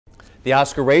The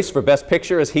Oscar race for Best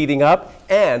Picture is heating up,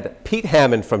 and Pete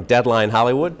Hammond from Deadline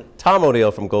Hollywood, Tom O'Neill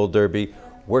from Gold Derby,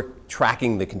 we're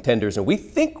tracking the contenders, and we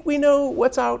think we know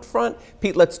what's out front.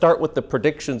 Pete, let's start with the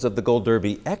predictions of the Gold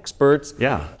Derby experts.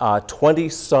 Yeah.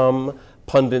 20-some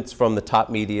pundits from the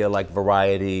top media like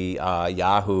Variety,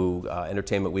 Yahoo,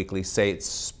 Entertainment Weekly say it's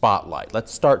Spotlight.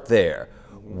 Let's start there.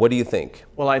 What do you think?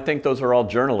 Well, I think those are all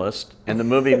journalists, and the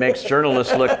movie makes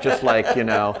journalists look just like, you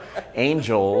know,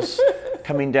 angels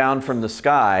coming down from the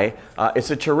sky. It's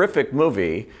a terrific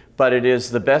movie, but it is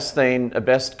the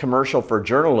best commercial for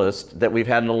journalists that we've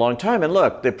had in a long time. And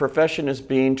look, the profession is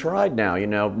being tried now. You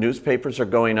know, newspapers are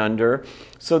going under.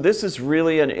 So this is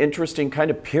really an interesting kind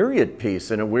of period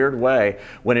piece in a weird way,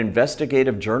 when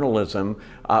investigative journalism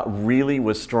really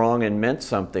was strong and meant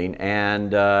something.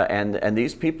 And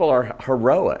these people are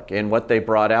heroic in what they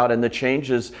brought out and the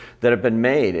changes that have been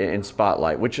made in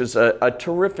Spotlight, which is a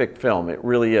terrific film. It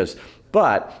really is.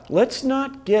 But let's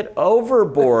not get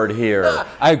overboard here.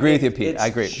 I agree with you, Pete. I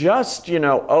agree. It's just, you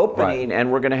know, opening, right.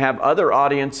 And we're going to have other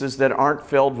audiences that aren't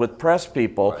filled with press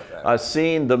people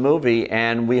seeing the movie,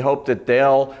 and we hope that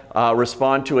they'll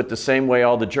respond to it the same way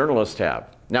all the journalists have.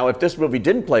 Now, if this movie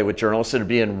didn't play with journalists, it'd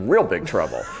be in real big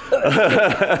trouble.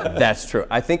 That's true.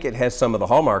 I think it has some of the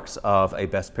hallmarks of a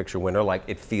Best Picture winner, like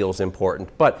it feels important,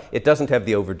 but it doesn't have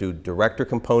the overdue director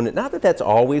component. Not that that's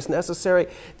always necessary.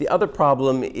 The other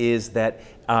problem is that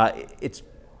it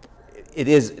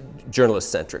is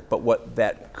journalist-centric, but what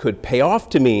that could pay off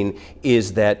to mean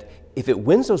is that if it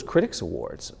wins those critics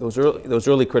awards, those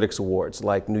early critics awards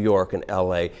like New York and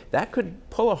LA, that could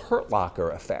pull a Hurt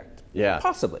Locker effect. Yeah.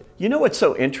 Possibly. You know what's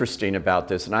so interesting about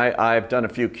this, and I've done a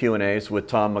few Q&As with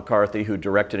Tom McCarthy, who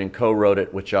directed and co-wrote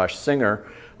it with Josh Singer,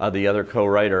 the other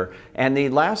co-writer, and the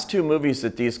last two movies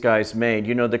that these guys made,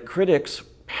 you know, the critics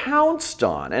pounced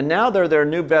on, and now they're their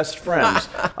new best friends.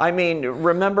 I mean,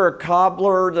 remember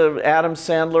Cobbler, the Adam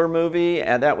Sandler movie?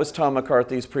 And that was Tom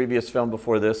McCarthy's previous film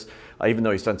before this, even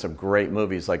though he's done some great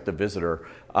movies like The Visitor.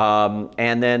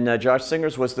 And then Josh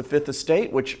Singer's was The Fifth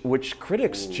Estate, which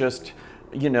critics just,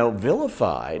 you know,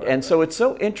 vilified. And so it's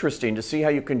so interesting to see how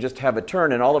you can just have a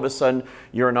turn, and all of a sudden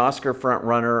you're an Oscar front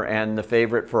runner and the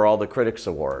favorite for all the critics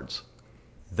awards.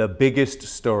 The biggest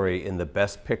story in the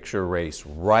Best Picture race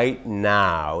right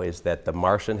now is that The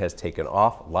Martian has taken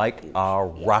off like a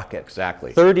rocket.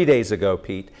 Exactly. 30 days ago,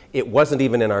 Pete, it wasn't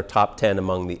even in our top 10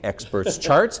 among the experts'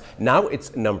 charts. Now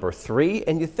it's number 3,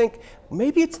 and you think,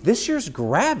 maybe it's this year's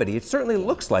Gravity. It certainly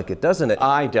looks like it, doesn't it?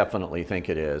 I definitely think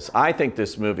it is. I think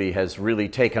this movie has really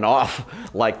taken off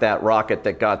like that rocket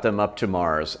that got them up to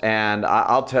Mars. And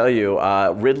I'll tell you,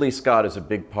 Ridley Scott is a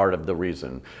big part of the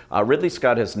reason. Ridley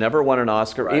Scott has never won an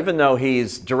Oscar, even though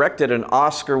he's directed an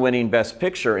Oscar-winning Best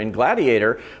Picture in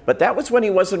Gladiator, but that was when he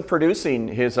wasn't producing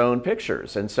his own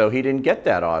pictures, and so he didn't get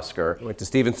that Oscar. He went to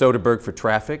Steven Soderbergh for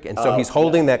Traffic, and so he's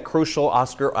holding that crucial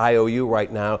Oscar IOU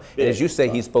right now. And as you say,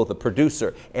 he's both a producer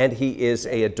and he is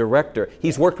a director.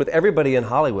 He's worked with everybody in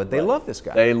Hollywood. They love this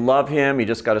guy. They love him. He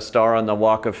just got a star on the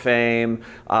Walk of Fame.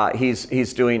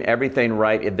 He's doing everything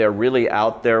right. They're really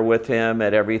out there with him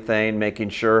at everything, making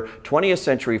sure. 20th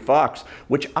Century Fox,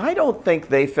 which I don't think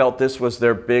they felt this was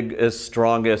their biggest,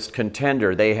 strongest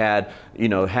contender. They had, you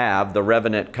know, The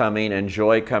Revenant coming and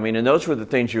Joy coming, and those were the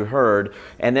things you heard.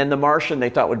 And then The Martian they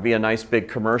thought would be a nice big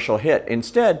commercial hit.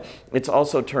 Instead, it's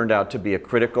also turned out to be a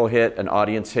critical hit, an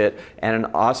audience hit, and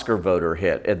an Oscar voter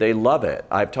hit. They love it.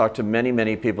 I've talked to many,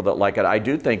 many people that like it. I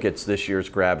do think it's this year's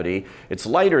Gravity. It's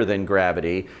lighter than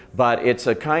Gravity, but it's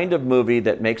a kind of movie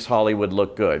that makes Hollywood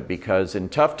look good, because in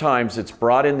tough times it's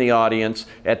brought in the audience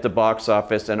at the box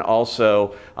office and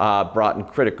also brought in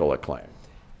critical acclaim.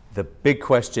 The big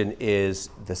question is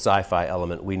the sci-fi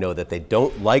element. We know that they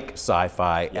don't like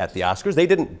sci-fi at the Oscars. They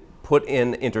didn't put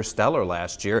in Interstellar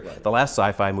last year. The last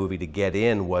sci-fi movie to get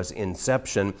in was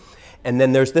Inception. And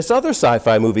then there's this other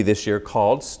sci-fi movie this year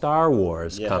called Star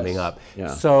Wars coming up.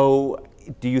 Yeah. So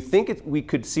do you think we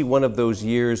could see one of those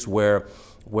years where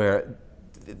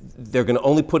they're going to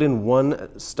only put in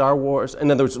one Star Wars,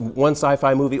 in other words, one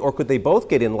sci-fi movie, or could they both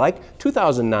get in, like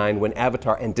 2009 when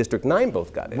Avatar and District 9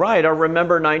 both got in? Right. I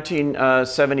remember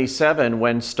 1977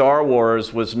 when Star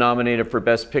Wars was nominated for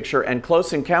Best Picture and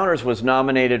Close Encounters was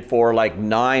nominated for like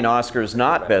 9 Oscars,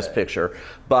 not Best Picture.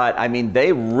 But I mean,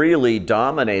 they really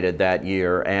dominated that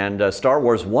year, and Star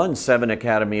Wars won 7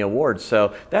 Academy Awards.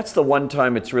 So that's the one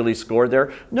time it's really scored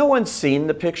there. No one's seen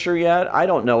the picture yet. I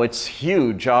don't know. It's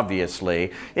huge,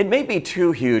 obviously. It may be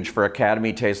too huge for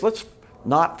Academy taste. Let's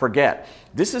not forget,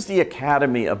 this is the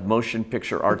Academy of Motion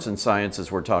Picture Arts and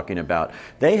Sciences we're talking about.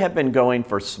 They have been going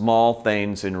for small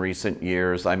things in recent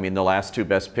years. I mean, the last 2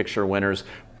 Best Picture winners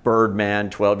Birdman,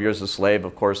 12 Years a Slave,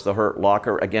 of course, The Hurt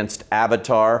Locker, against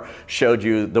Avatar showed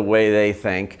you the way they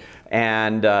think,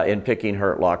 and in picking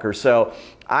Hurt Locker. So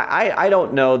I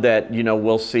don't know that, you know,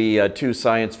 we'll see 2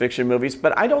 science fiction movies,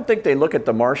 but I don't think they look at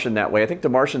The Martian that way. I think The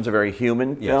Martian's a very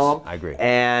human film. Yes, I agree.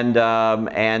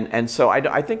 And so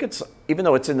I think it's, even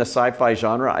though it's in the sci-fi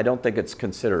genre, I don't think it's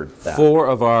considered that. 4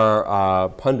 of our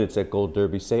pundits at Gold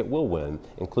Derby say it will win,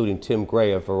 including Tim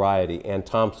Gray of Variety, Ann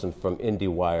Thompson from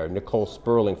IndieWire, Nicole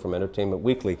Sperling from Entertainment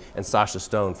Weekly, and Sasha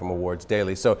Stone from Awards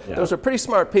Daily. So those are pretty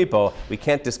smart people. We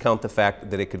can't discount the fact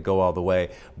that it could go all the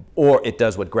way, or it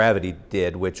does what Gravity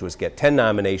did, which was get 10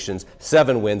 nominations,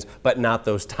 7 wins, but not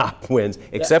those top wins,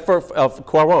 except for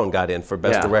Cuarón got in for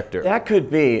Best Director. That could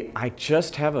be. I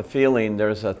just have a feeling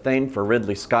there's a thing for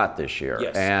Ridley Scott this year.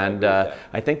 Yes, and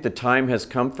I think the time has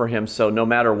come for him, so no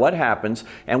matter what happens,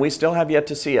 and we still have yet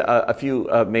to see a few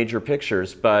major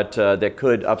pictures, but that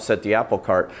could upset the apple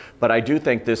cart, but I do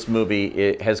think this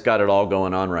movie has got it all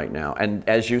going on right now. And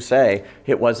as you say,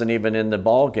 it wasn't even in the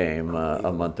ball game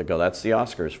a month ago. That's the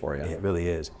Oscars for you. It really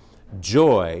is.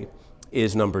 Joy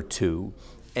is number 2.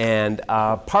 And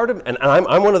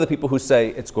I'm one of the people who say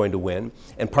it's going to win,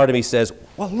 and part of me says,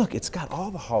 well, look, it's got all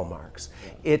the hallmarks.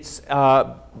 It's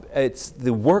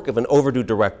the work of an overdue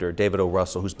director, David O.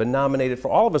 Russell, who's been nominated for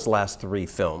all of his last 3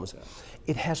 films.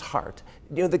 It has heart.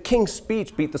 You know, The King's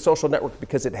Speech beat The Social Network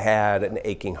because it had an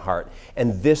aching heart,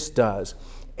 and this does.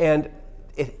 And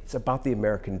it's about the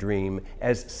American dream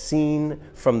as seen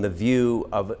from the view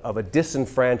of a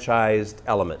disenfranchised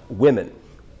element, women.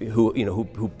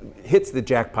 Who hits the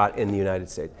jackpot in the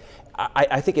United States.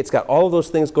 I think it's got all of those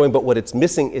things going, but what it's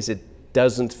missing is it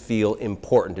doesn't feel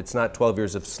important. It's not 12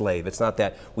 Years a Slave. It's not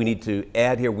that we need to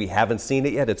add here. We haven't seen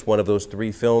it yet. It's one of those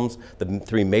 3 films, the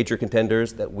 3 major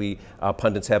contenders that we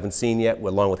pundits haven't seen yet,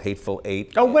 along with Hateful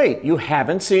Eight. Oh wait, you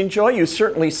haven't seen Joy? You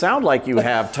certainly sound like you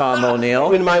have, Tom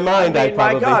O'Neill. In my mind, I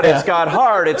probably my God, have. It's got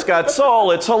heart, it's got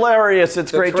soul, it's hilarious,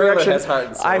 it's great direction. Has heart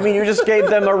and soul. I mean, you just gave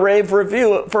them a rave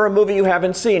review for a movie you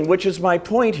haven't seen, which is my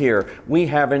point here. We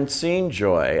haven't seen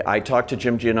Joy. I talked to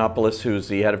Jim Giannopoulos, who's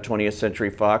the head of 20th Century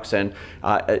Fox, and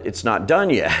it's not done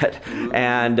yet,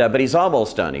 and but he's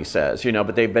almost done, he says, you know,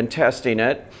 but they've been testing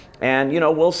it, and, you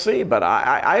know, we'll see. But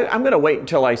I'm going to wait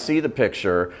until I see the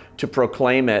picture to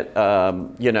proclaim it,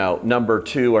 you know, number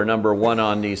 2 or number 1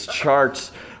 on these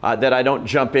charts. That I don't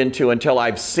jump into until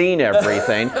I've seen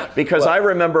everything, because I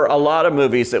remember a lot of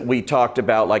movies that we talked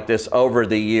about like this over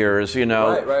the years, you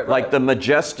know, like The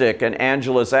Majestic and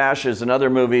Angela's Ashes and other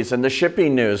movies, and The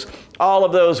Shipping News. All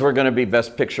of those were going to be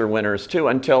Best Picture winners too,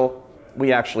 until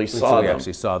we actually saw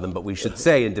them. But we should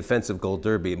say, in defense of Gold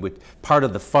Derby, which part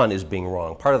of the fun is being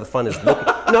wrong. Part of the fun is looking.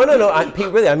 No, Pete,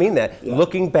 really, I mean that. Yeah.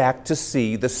 Looking back to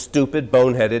see the stupid,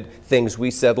 boneheaded things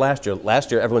we said last year. Last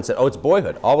year, everyone said, oh, it's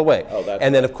Boyhood, all the way. Oh,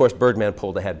 and then, of course, Birdman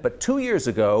pulled ahead. But 2 years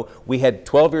ago, we had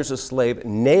 12 Years a Slave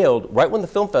nailed right when the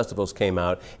film festivals came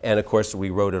out. And, of course, we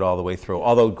rode it all the way through,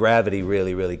 although Gravity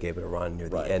really, really gave it a run near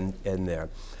the end there.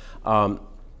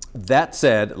 That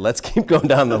said, let's keep going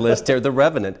down the list here. The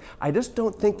Revenant. I just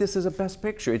don't think this is a Best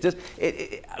Picture.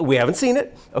 We haven't seen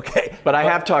it, okay? But I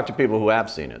have talked to people who have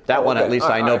seen it. That one, at least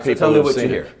I know people who have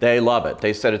seen it. They love it.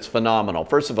 They said it's phenomenal.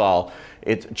 First of all,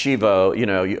 it's Chivo, you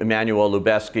know, Emmanuel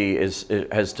Lubezki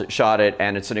has shot it,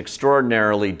 and it's an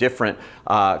extraordinarily different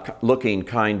looking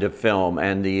kind of film,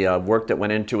 and the work that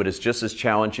went into it is just as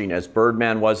challenging as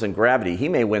Birdman was in Gravity. He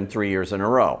may win 3 years in a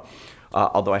row.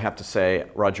 Although I have to say,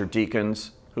 Roger Deakins,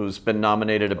 who's been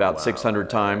nominated about 600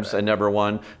 times and never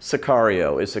won.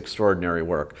 Sicario is extraordinary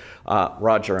work.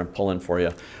 Roger, I'm pulling for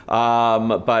you.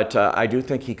 But I do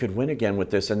think he could win again with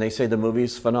this, and they say the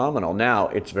movie's phenomenal. Now,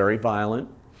 it's very violent.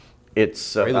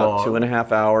 It's about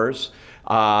 2.5 hours.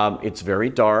 It's very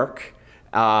dark.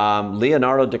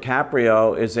 Leonardo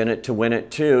DiCaprio is in it to win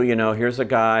it too. You know, here's a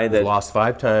guy that lost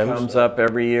 5 times, comes up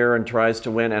every year and tries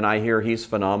to win, and I hear he's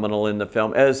phenomenal in the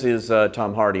film, as is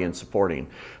Tom Hardy in supporting.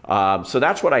 So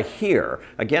that's what I hear.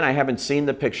 Again, I haven't seen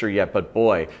the picture yet, but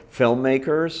boy,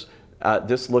 filmmakers,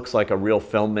 this looks like a real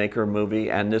filmmaker movie,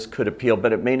 and this could appeal,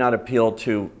 but it may not appeal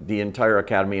to the entire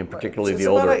Academy, and particularly the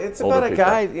older people. It's about a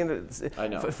guy, you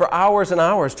know, for hours and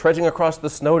hours trudging across the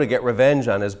snow to get revenge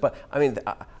on his butt. I mean,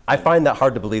 I find that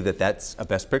hard to believe that that's a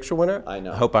Best Picture winner. I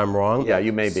know. I hope I'm wrong. Yeah,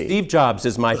 you may be. Steve Jobs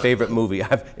is my favorite movie.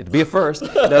 It'd be a first.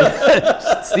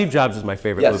 Steve Jobs is my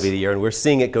favorite movie of the year, and we're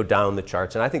seeing it go down the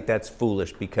charts, and I think that's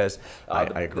foolish because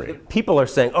I agree. People are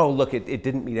saying, oh, look, it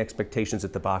didn't meet expectations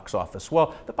at the box office.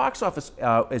 Well, the box office,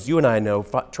 as you and I know,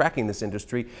 tracking this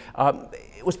industry,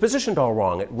 it was positioned all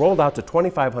wrong. It rolled out to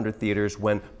 2,500 theaters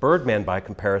when Birdman, by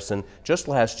comparison, just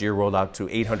last year rolled out to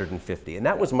 850, and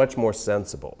that was much more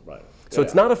sensible. Right. So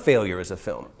it's not a failure as a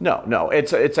film. No, no,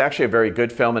 it's actually a very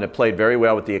good film, and it played very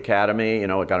well with the Academy. You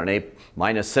know, it got an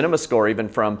A- cinema score even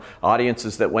from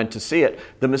audiences that went to see it.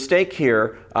 The mistake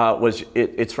here was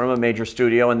it's from a major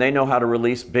studio, and they know how to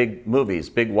release big movies,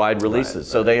 big wide releases.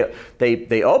 So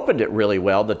they opened it really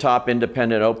well. The top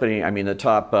independent opening, I mean the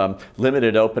top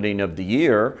limited opening of the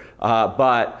year,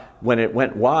 but when it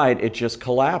went wide, it just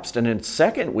collapsed. And in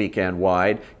second weekend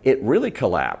wide, it really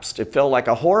collapsed. It felt like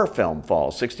a horror film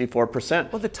fall,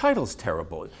 64%. Well, the title's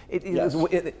terrible. Yes.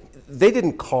 They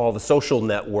didn't call The Social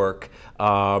Network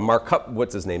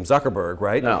what's his name, Zuckerberg,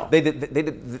 right? No. They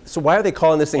did. So why are they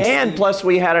calling this thing? And plus,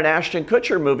 we had an Ashton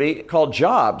Kutcher movie called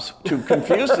Jobs to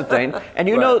confuse the thing. And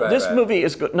you know, this movie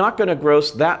is not going to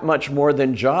gross that much more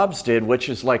than Jobs did, which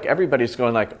is like everybody's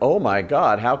going like, oh my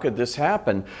God, how could this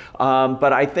happen?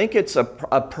 But I think it's a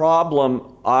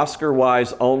problem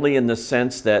Oscar-wise only in the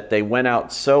sense that they went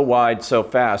out so wide so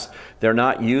fast. They're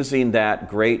not using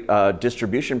that great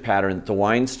distribution pattern that the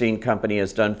Weinstein Company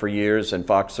has done for years, and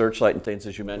Fox Searchlight and things,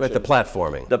 as you mentioned. With the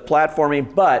platforming. The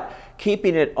platforming, but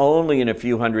keeping it only in a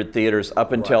few hundred theaters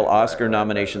up until Oscar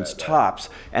nominations tops.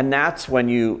 And that's when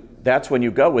you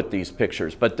go with these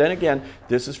pictures. But then again,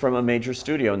 this is from a major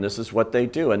studio, and this is what they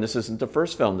do. And this isn't the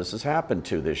first film this has happened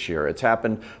to this year. It's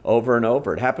happened over and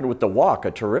over. It happened with The Walk,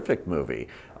 a terrific movie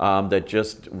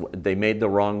they made the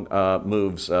wrong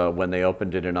moves when they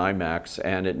opened it in IMAX,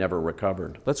 and it never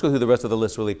recovered. Let's go through the rest of the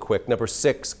list really quick. Number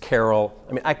 6, Carol.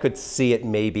 I mean, I could see it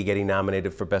maybe getting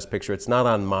nominated for Best Picture. It's not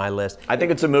on my list. I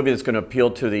think it's a movie that's going to appeal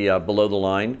to the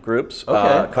below-the-line groups.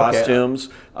 Costumes.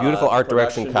 Beautiful art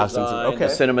direction, costumes. Design, the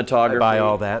cinematography. I buy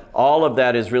all that. All of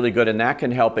that is really good, and that can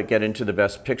help it get into the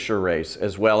Best Picture race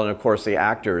as well. And of course, the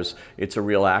actors, it's a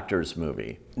real actors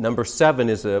movie. Number 7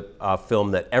 is a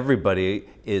film that everybody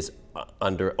is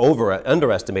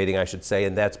underestimating, I should say,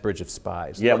 and that's Bridge of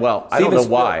Spies. Yeah, well, I don't know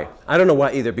why. I don't know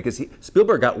why either, because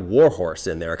Spielberg got Warhorse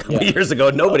in there a couple years ago.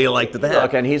 Nobody liked that.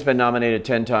 Look, and he's been nominated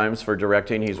 10 times for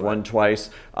directing. He's won twice.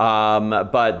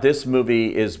 But this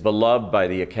movie is beloved by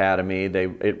the Academy.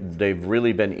 They've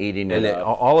really been eating it up.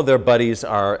 All of their buddies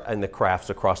are in the crafts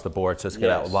across the board, so it's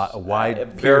got a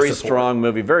wide, very strong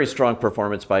movie, very strong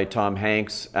performance by Tom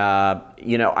Hanks.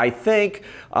 You know, I think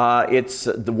it's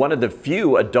one of the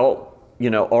few adult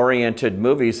oriented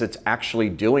movies that's actually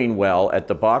doing well at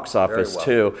the box office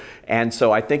too. And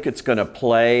so I think it's going to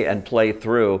play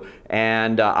through.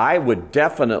 And I would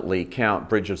definitely count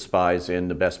Bridge of Spies in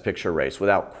the Best Picture race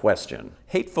without question.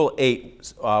 Hateful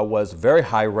Eight was very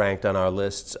high ranked on our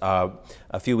lists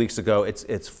a few weeks ago.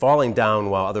 It's falling down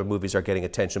while other movies are getting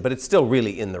attention, but it's still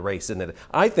really in the race, isn't it?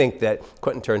 I think that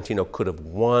Quentin Tarantino could have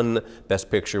won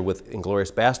Best Picture with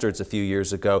Inglourious Basterds a few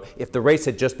years ago if the race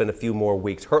had just been a few more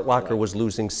weeks. Hurt Locker was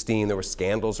losing steam. There were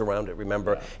scandals around it,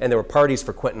 remember? And there were parties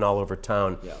for Quentin all over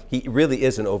town. He really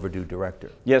is an overdue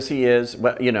director. Yes, he is.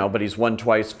 But he's won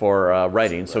twice for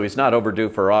writing, so he's not overdue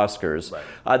for Oscars.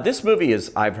 This movie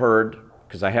is, I've heard,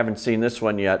 because I haven't seen this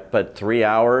one yet, but 3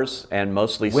 hours and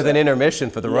mostly with an intermission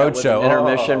for the road show.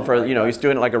 Intermission for he's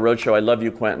doing it like a road show. I love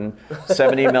you, Quentin.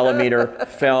 70 millimeter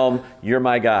film. You're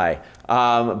my guy.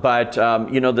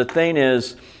 The thing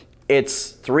is, it's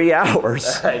 3 hours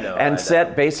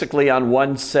set basically on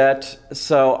one set,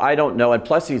 so I don't know. And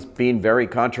plus, he's been very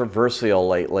controversial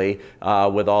lately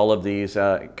with all of these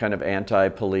kind of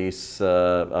anti-police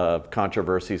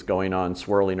controversies going on,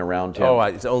 swirling around him. Oh,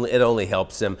 it only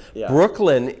helps him.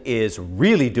 Brooklyn is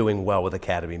really doing well with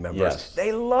Academy members. Yes.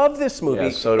 They love this movie.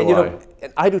 Yes, so do I.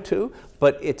 And I do too.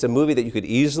 But it's a movie that you could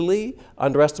easily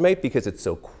underestimate because it's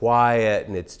so quiet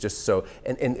and it's just so.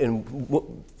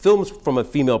 And films from a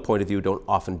female point of view don't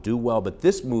often do well, but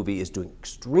this movie is doing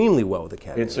extremely well with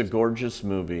Academy. It's a gorgeous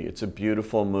movie. It's a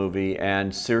beautiful movie,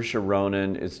 and Saoirse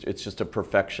Ronan it's just a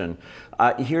perfection.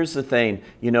 Here's the thing,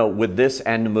 with this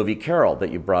and the movie Carol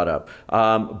that you brought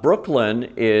up.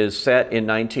 Brooklyn is set in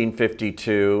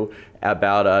 1952.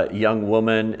 About a young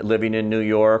woman living in New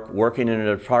York, working in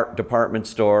a department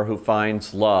store who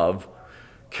finds love.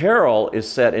 Carol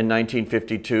is set in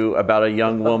 1952 about a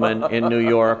young woman in New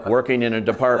York working in a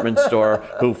department store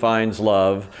who finds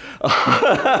love.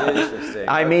 Interesting.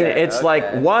 I mean, it's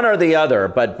like one or the other,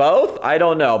 but both? I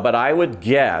don't know, but I would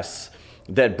guess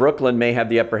that Brooklyn may have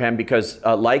the upper hand because,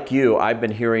 like you, I've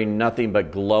been hearing nothing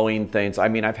but glowing things. I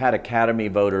mean, I've had Academy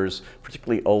voters,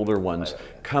 particularly older ones,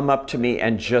 come up to me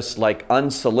and just like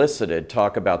unsolicited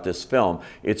talk about this film.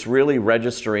 It's really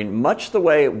registering much the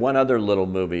way one other little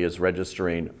movie is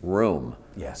registering, Room.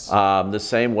 Yes. The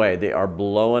same way. They are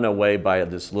blown away by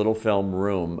this little film,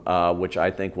 Room, which I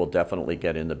think will definitely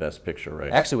get in the Best Picture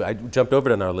race. Actually, I jumped over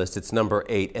it on our list. It's number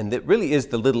 8, and it really is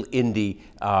the little indie,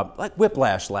 like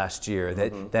Whiplash last year,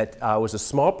 that was a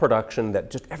small production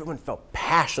that just everyone felt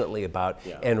passionately about,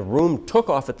 and Room took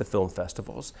off at the film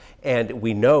festivals, and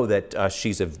we know that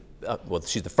she's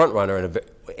she's the front runner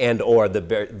and/or the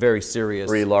very serious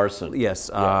Brie Larson.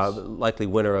 Yes, likely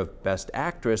winner of Best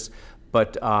Actress.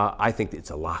 But I think it's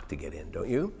a lock to get in, don't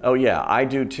you? Oh yeah, I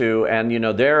do too. And you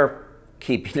know, they're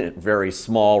keeping it very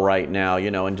small right now,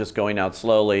 you know, and just going out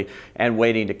slowly and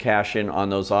waiting to cash in on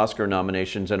those Oscar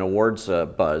nominations and awards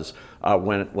buzz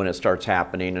when it starts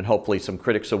happening, and hopefully some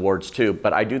critics awards too.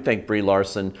 But I do think Brie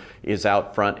Larson is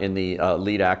out front in the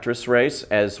lead actress race,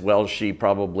 as well as she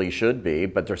probably should be,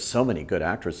 but there's so many good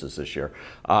actresses this year.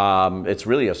 It's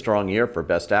really a strong year for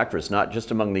Best Actress, not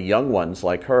just among the young ones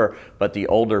like her, but the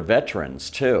older veterans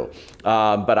too.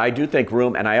 But I do think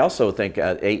Room, and I also think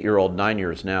 8-year-old, 9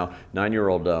 years now,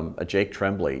 9-year-old Jacob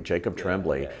Tremblay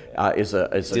is a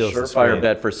surefire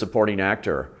bet for supporting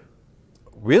actor.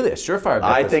 Really? A surefire bet?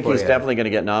 I think he's definitely going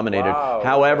to get nominated. Wow.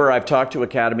 However, I've talked to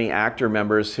Academy actor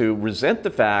members who resent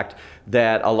the fact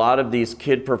that a lot of these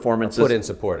kid performances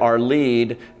are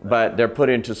lead, but they're put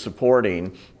into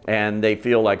supporting, and they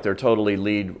feel like they're totally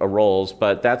lead roles,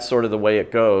 but that's sort of the way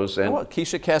it goes. And well,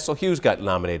 Keisha Castle-Hughes got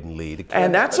nominated in lead.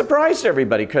 And that surprised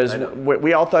everybody, because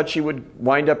we all thought she would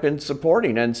wind up in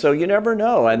supporting, and so you never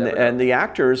know. And the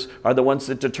actors are the ones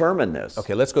that determine this.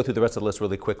 Okay, let's go through the rest of the list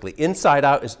really quickly. Inside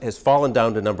Out has fallen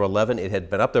down to number 11. It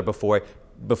had been up there before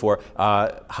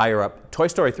higher up. Toy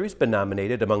Story 3 has been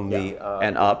nominated among the...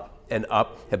 and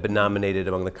Up have been nominated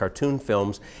among the cartoon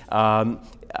films.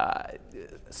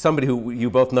 Somebody who you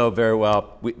both know very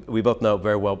well, we both know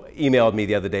very well, emailed me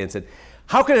the other day and said,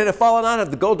 how could it have fallen out of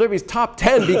the Gold Derby's top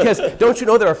 10? Because don't you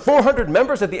know there are 400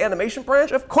 members of the animation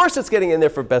branch? Of course it's getting in there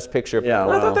for Best Picture. Yeah,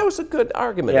 well, I thought that was a good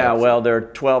argument. Yeah, well, there are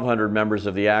 1,200 members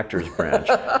of the actors branch,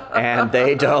 and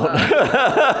they don't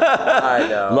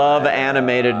love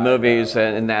animated movies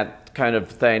and that kind of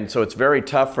thing, so it's very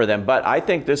tough for them. But I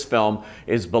think this film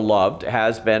is beloved,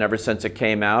 has been ever since it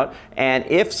came out, and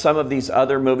if some of these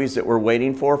other movies that we're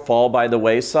waiting for fall by the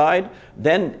wayside,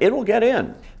 then it will get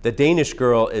in. The Danish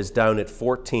Girl is down at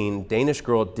 14. Danish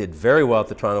Girl did very well at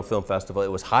the Toronto Film Festival.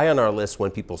 It was high on our list when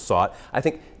people saw it. I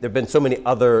think there have been so many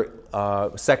other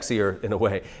sexier, in a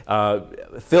way,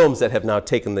 films that have now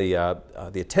taken the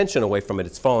attention away from it.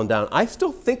 It's fallen down. I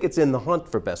still think it's in the hunt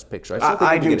for Best Picture.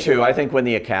 I do too. I think when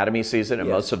the Academy sees it, and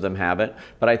most of them haven't,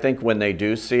 but I think when they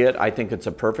do see it, I think it's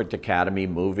a perfect Academy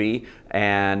movie,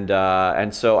 and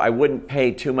so I wouldn't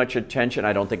pay too much attention.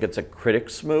 I don't think it's a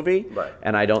critics movie,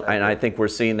 and I think we're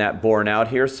seeing that borne out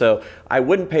here. So I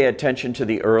wouldn't pay attention to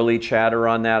the early chatter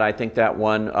on that. I think that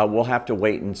one we'll have to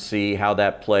wait and see how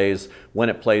that plays when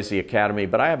it plays the Academy,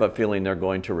 but I have a feeling they're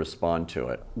going to respond to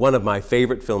it. One of my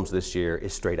favorite films this year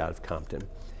is Straight Outta Compton.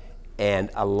 And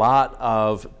a lot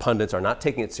of pundits are not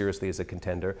taking it seriously as a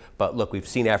contender. But look, we've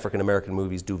seen African-American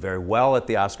movies do very well at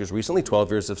the Oscars recently.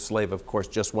 12 Years a Slave, of course,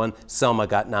 just won. Selma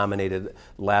got nominated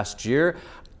last year.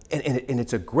 And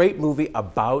it's a great movie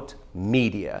about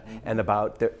media and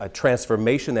about a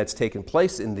transformation that's taken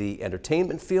place in the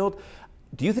entertainment field.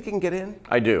 Do you think it can get in?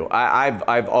 I do.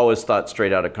 I've always thought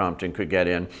Straight Outta Compton could get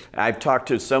in. I've talked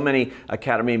to so many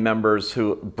Academy members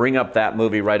who bring up that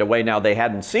movie right away. Now, they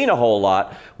hadn't seen a whole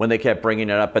lot when they kept bringing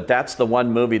it up, but that's the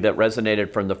one movie that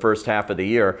resonated from the first half of the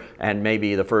year and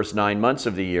maybe the first 9 months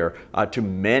of the year to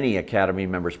many Academy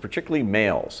members, particularly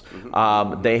males.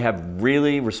 They have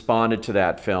really responded to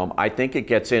that film. I think it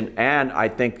gets in, and I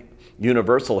think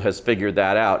Universal has figured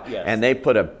that out, and they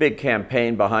put a big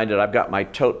campaign behind it. I've got my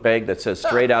tote bag that says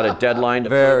Straight Outta Deadline.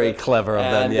 Very clever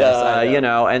of them, yes. You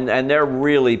know, and they're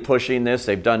really pushing this.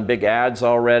 They've done big ads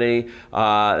already,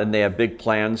 and they have big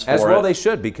plans for it. As well they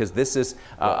should, because this is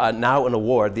now an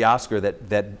award, the Oscar,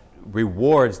 that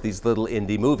rewards these little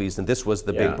indie movies, and this was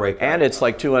the big break. And it's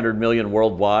like 200 million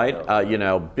worldwide, you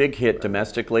know, big hit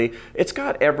domestically. It's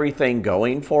got everything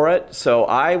going for it, so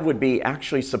I would be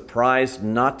actually surprised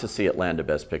not to see it land a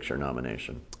Best Picture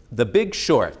nomination. The Big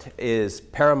Short is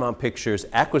Paramount Pictures'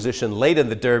 acquisition late in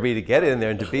the Derby to get in there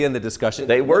and to be in the discussion.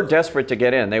 They were desperate to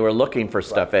get in. They were looking for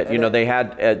stuff. You know, they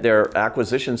had their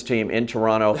acquisitions team in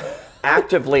Toronto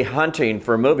actively hunting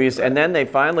for movies, and then they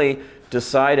finally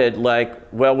decided, like,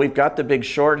 well, we've got The Big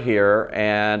Short here,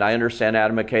 and I understand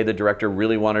Adam McKay, the director,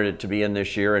 really wanted it to be in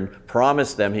this year and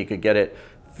promised them he could get it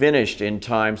finished in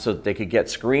time so that they could get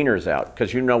screeners out.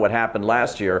 Because you know what happened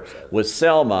last year with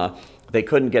Selma. They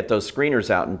couldn't get those screeners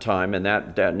out in time, and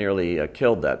that nearly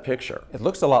killed that picture. It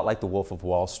looks a lot like The Wolf of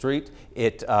Wall Street.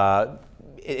 It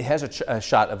has a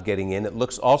shot of getting in. It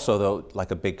looks also, though,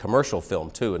 like a big commercial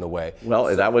film, too, in a way.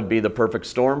 Well, that would be the perfect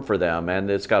storm for them, and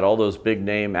it's got all those big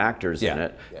name actors in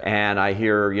it. Yeah. And I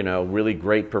hear, you know, really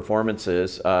great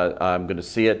performances. I'm going to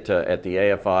see it at the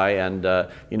AFI, and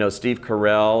you know, Steve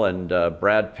Carell and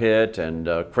Brad Pitt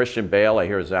and Christian Bale, I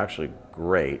hear, is actually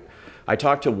great. I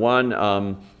talked to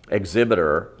one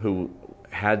exhibitor who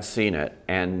had seen it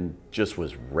and just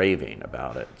was raving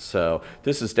about it. So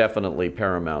this is definitely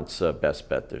Paramount's best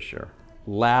bet this year.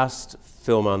 Last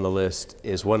film on the list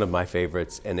is one of my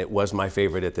favorites, and it was my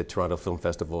favorite at the Toronto Film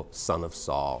Festival, Son of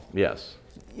Saul. Yes.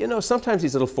 You know, sometimes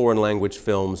these little foreign language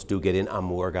films do get in.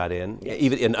 Amour got in,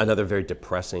 even in another very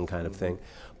depressing kind of thing.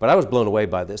 But I was blown away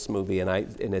by this movie, and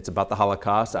it's about the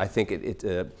Holocaust. I think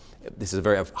this is a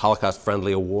very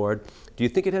Holocaust-friendly award. Do you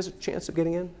think it has a chance of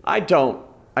getting in? I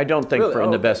don't think Really?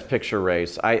 in the Best Picture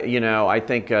race. I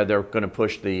think they're going to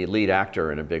push the lead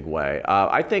actor in a big way.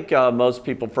 I think most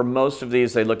people, for most of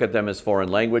these, they look at them as foreign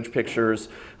language pictures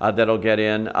that'll get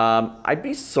in. I'd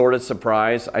be sort of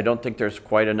surprised. I don't think there's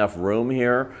quite enough room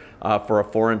here for a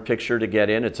foreign picture to get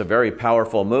in. It's a very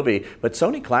powerful movie, but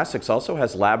Sony Classics also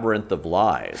has Labyrinth of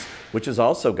Lies, which has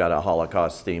also got a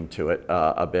Holocaust theme to it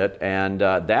a bit, and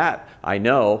that, I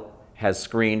know, has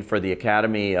screened for the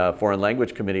Academy Foreign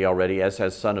Language Committee already, as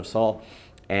has Son of Saul,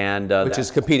 and which is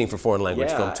competing for foreign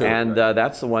language film too. And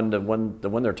that's the one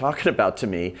they're talking about to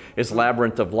me is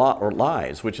Labyrinth of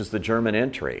Lies, which is the German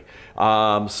entry.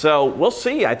 So we'll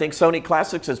see. I think Sony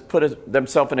Classics has put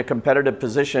themselves in a competitive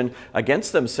position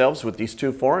against themselves with these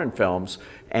two foreign films,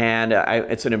 and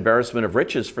it's an embarrassment of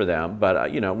riches for them.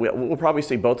 But you know, we'll probably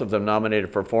see both of them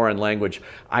nominated for foreign language.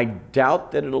 I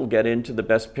doubt that it'll get into the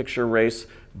Best Picture race,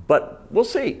 but we'll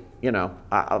see. You know,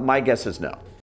 my guess is no.